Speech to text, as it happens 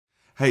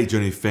Hey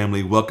Journey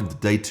family, welcome to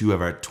day 2 of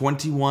our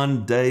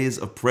 21 days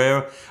of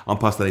prayer. I'm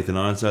Pastor Nathan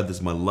Ironside, this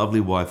is my lovely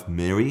wife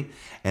Mary,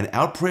 and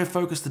our prayer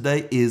focus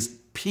today is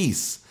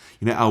peace.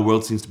 You know, our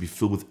world seems to be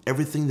filled with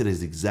everything that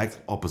is the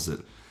exact opposite.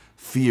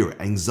 Fear,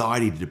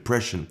 anxiety,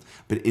 depression.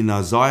 But in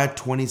Isaiah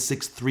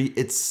 26:3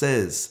 it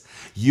says,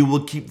 "You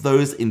will keep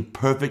those in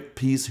perfect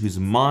peace whose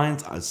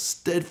minds are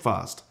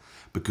steadfast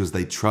because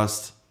they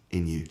trust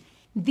in you."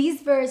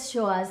 This verse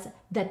shows us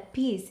that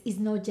peace is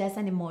not just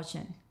an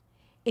emotion.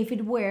 If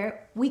it were,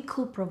 we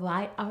could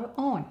provide our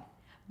own.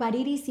 But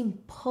it is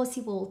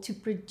impossible to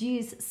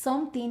produce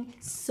something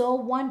so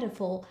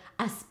wonderful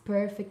as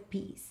perfect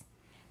peace.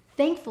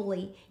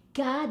 Thankfully,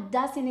 God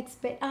doesn't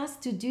expect us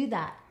to do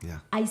that.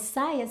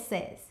 Isaiah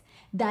says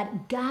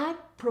that God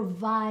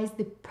provides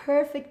the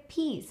perfect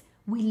peace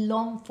we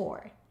long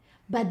for.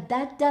 But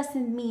that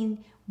doesn't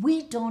mean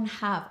we don't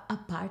have a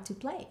part to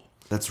play.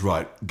 That's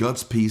right.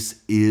 God's peace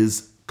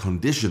is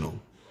conditional.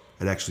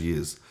 It actually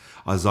is.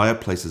 Isaiah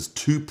places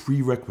 2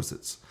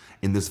 prerequisites.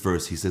 In this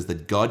verse, he says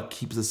that God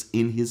keeps us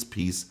in his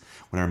peace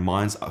when our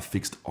minds are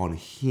fixed on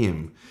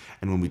him.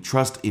 And when we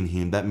trust in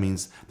him, that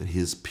means that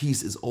his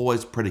peace is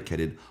always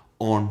predicated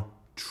on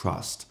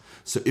trust.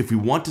 So if we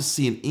want to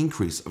see an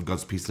increase of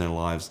God's peace in our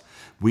lives,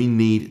 we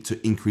need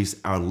to increase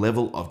our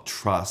level of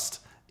trust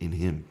in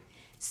him.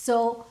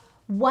 So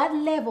what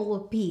level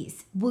of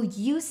peace will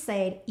you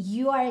say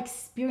you are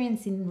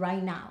experiencing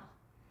right now?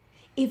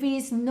 If it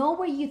is not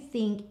where you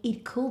think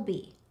it could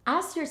be,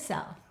 ask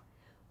yourself,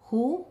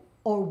 who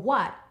or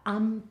what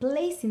I'm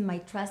placing my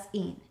trust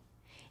in?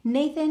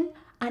 Nathan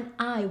and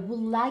I would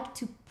like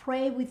to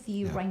pray with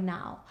you right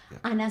now.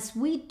 And as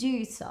we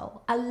do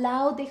so,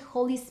 allow the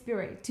Holy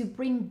Spirit to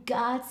bring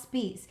God's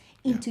peace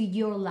into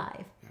your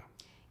life.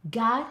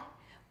 God,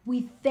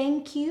 we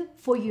thank you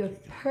for your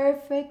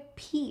perfect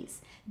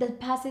peace that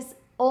passes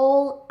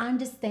all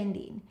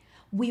understanding.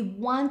 We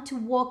want to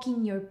walk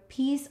in your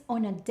peace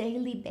on a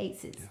daily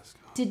basis.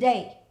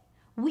 Today,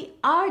 we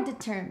are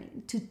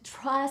determined to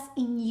trust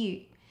in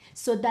you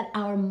so that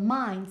our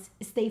minds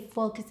stay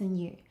focused on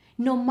you.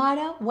 No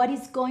matter what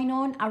is going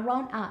on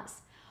around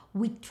us,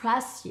 we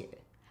trust you.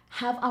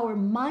 Have our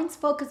minds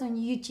focused on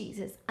you,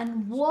 Jesus,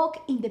 and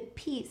walk in the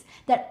peace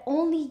that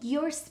only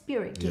your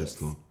Spirit gives.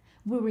 Yes, Lord.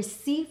 We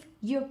receive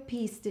your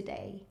peace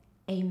today.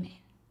 Amen.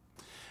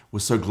 We're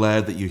so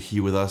glad that you're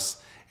here with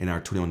us in our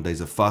 21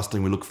 days of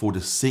fasting. We look forward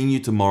to seeing you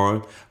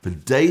tomorrow for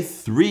day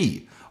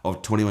 3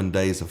 of 21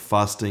 days of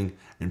fasting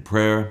and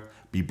prayer.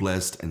 Be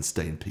blessed and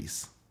stay in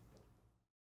peace.